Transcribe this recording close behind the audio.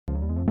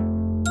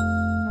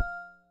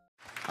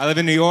I live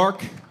in New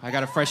York. I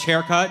got a fresh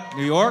haircut,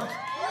 New York.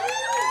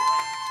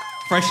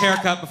 Fresh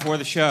haircut before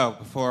the show,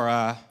 before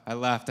I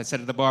left. I said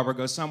to the barber,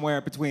 go somewhere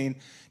between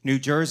New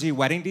Jersey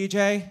wedding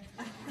DJ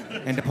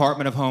and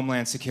Department of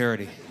Homeland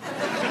Security.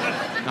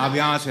 And I'll be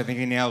honest with you, I think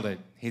he nailed it.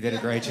 He did a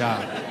great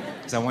job.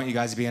 Because I want you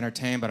guys to be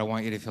entertained, but I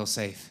want you to feel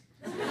safe.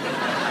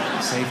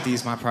 Safety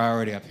is my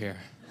priority up here.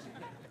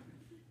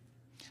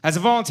 As a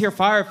volunteer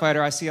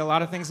firefighter, I see a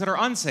lot of things that are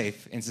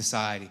unsafe in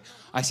society.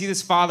 I see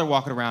this father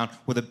walking around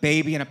with a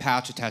baby in a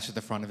pouch attached to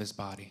the front of his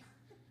body,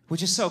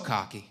 which is so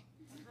cocky.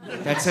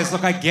 That says,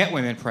 look, I get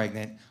women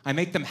pregnant. I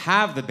make them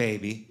have the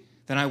baby,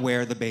 then I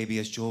wear the baby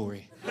as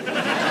jewelry.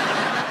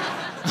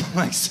 I'm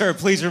like, sir,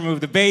 please remove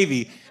the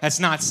baby.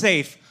 That's not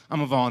safe. I'm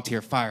a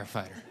volunteer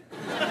firefighter.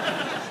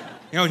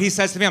 You know what he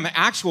says to me? I'm an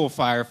actual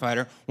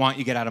firefighter. Why don't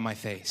you get out of my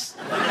face?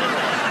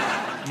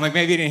 I'm like,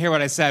 maybe you didn't hear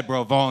what I said,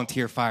 bro.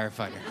 Volunteer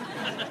firefighter.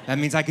 That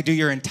means I could do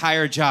your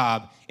entire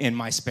job in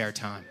my spare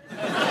time.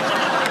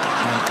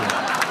 Thank you.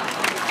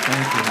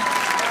 Thank you.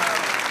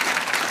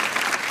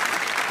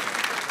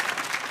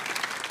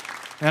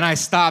 Then I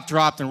stopped,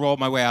 dropped, and rolled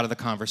my way out of the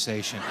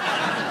conversation,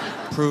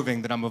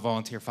 proving that I'm a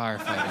volunteer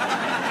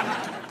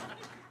firefighter.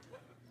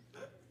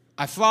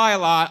 I fly a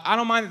lot. I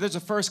don't mind that there's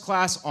a first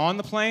class on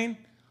the plane.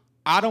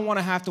 I don't want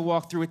to have to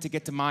walk through it to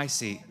get to my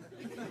seat,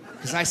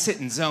 because I sit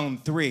in zone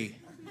 3.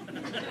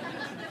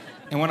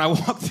 And when I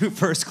walk through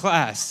first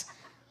class,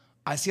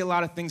 I see a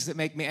lot of things that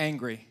make me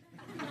angry.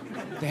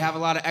 They have a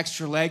lot of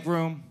extra leg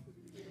room,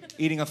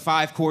 eating a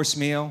 5-course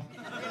meal,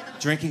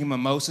 drinking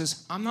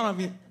mimosas. I'm not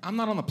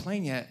on the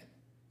plane yet.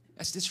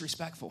 That's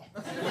disrespectful.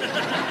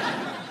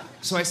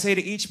 So I say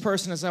to each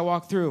person as I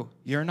walk through,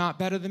 you're not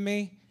better than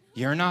me,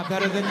 you're not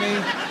better than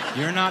me,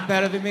 you're not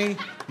better than me,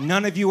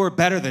 none of you are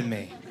better than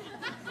me.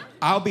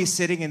 I'll be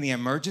sitting in the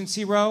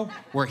emergency row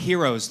where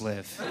heroes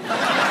live.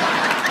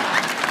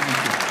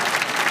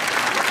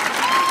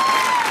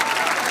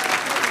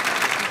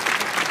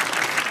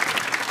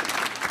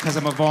 Because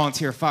I'm a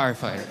volunteer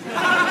firefighter.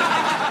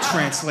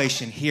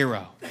 Translation,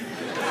 hero.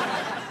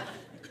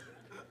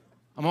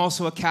 I'm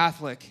also a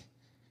Catholic.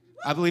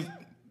 I believe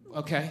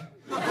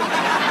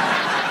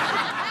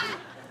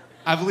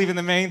in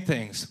the main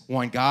things.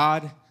 One,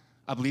 God.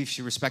 I believe you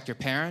should respect your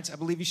parents. I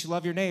believe you should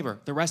love your neighbor.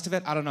 The rest of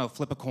it, I don't know,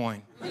 flip a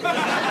coin.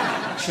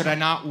 Should I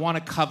not want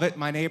to covet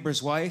my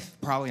neighbor's wife?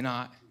 Probably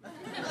not.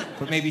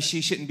 But maybe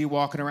she shouldn't be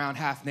walking around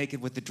half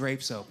naked with the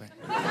drapes open.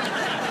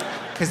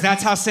 Because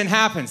that's how sin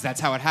happens. That's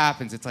how it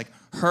happens. It's like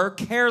her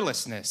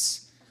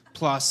carelessness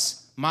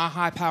plus my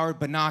high-powered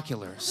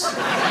binoculars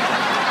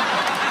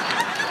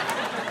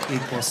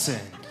equals sin.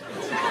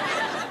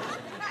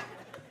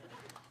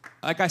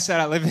 Like I said,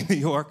 I live in New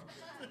York.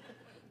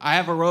 I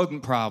have a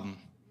rodent problem.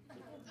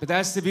 But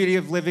that's the beauty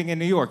of living in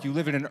New York. You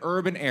live in an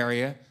urban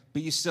area,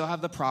 but you still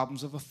have the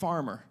problems of a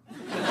farmer.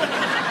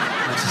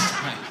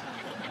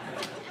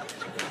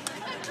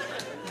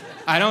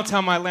 I don't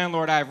tell my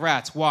landlord I have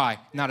rats. Why?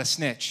 Not a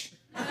snitch.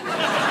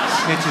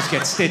 Snitches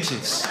get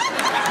stitches. Thank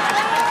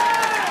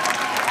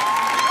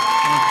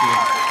you.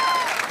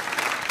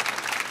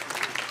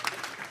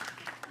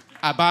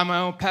 I buy my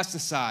own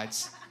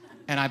pesticides,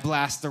 and I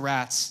blast the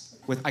rats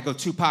with, I go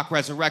Tupac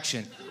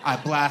Resurrection. I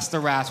blast the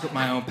rats with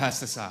my own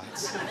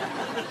pesticides.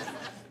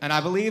 And I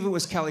believe it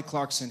was Kelly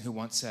Clarkson who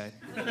once said,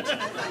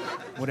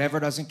 whatever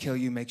doesn't kill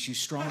you makes you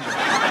stronger.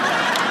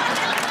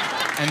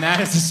 And that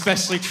is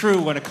especially true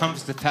when it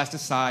comes to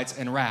pesticides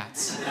and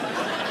rats.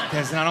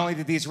 Because not only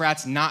did these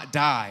rats not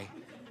die,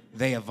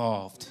 they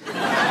evolved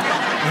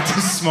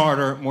into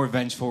smarter, more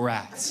vengeful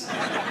rats.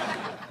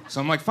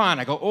 So I'm like, fine,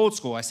 I go old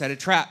school. I set a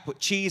trap, put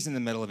cheese in the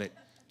middle of it.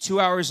 2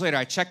 hours later,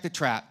 I check the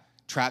trap.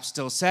 Trap's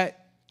still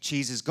set,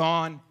 cheese is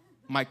gone,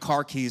 my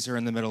car keys are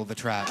in the middle of the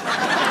trap.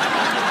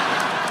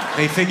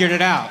 They figured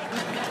it out.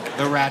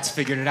 The rats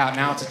figured it out.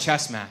 Now it's a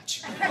chess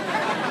match.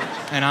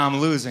 And I'm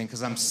losing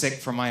because I'm sick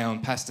from my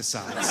own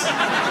pesticides.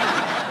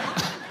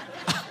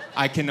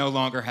 I can no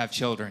longer have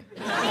children.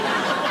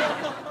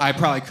 I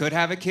probably could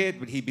have a kid,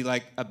 but he'd be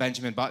like a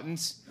Benjamin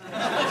Buttons.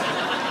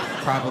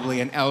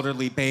 Probably an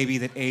elderly baby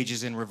that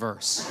ages in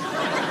reverse.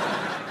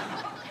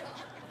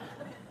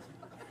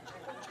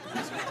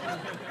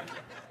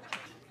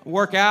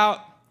 Work out.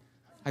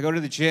 I go to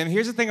the gym.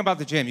 Here's the thing about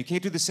the gym. You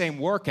can't do the same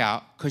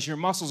workout because your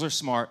muscles are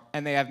smart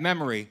and they have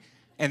memory.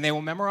 And they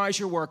will memorize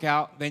your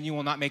workout, then you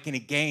will not make any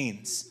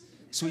gains.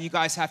 So what you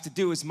guys have to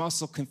do is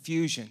muscle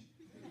confusion.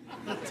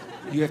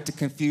 You have to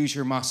confuse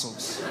your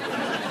muscles.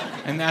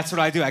 And that's what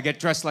I do. I get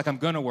dressed like I'm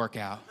gonna work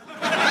out.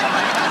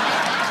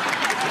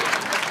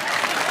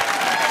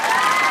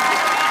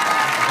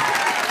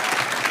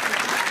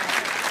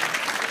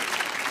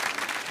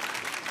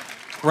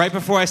 Right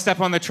before I step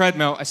on the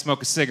treadmill, I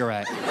smoke a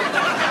cigarette.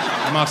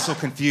 Muscle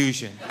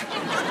confusion.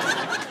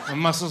 My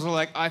muscles are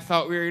like, I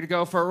thought we were gonna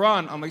go for a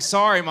run. I'm like,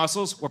 sorry,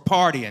 muscles, we're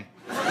partying.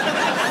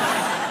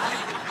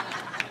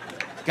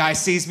 Guy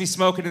sees me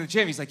smoking in the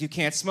gym. He's like, you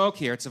can't smoke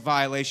here. It's a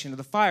violation of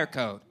the fire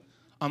code.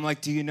 I'm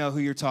like, do you know who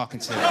you're talking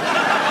to?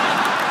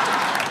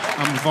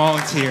 I'm a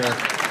volunteer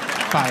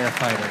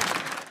firefighter.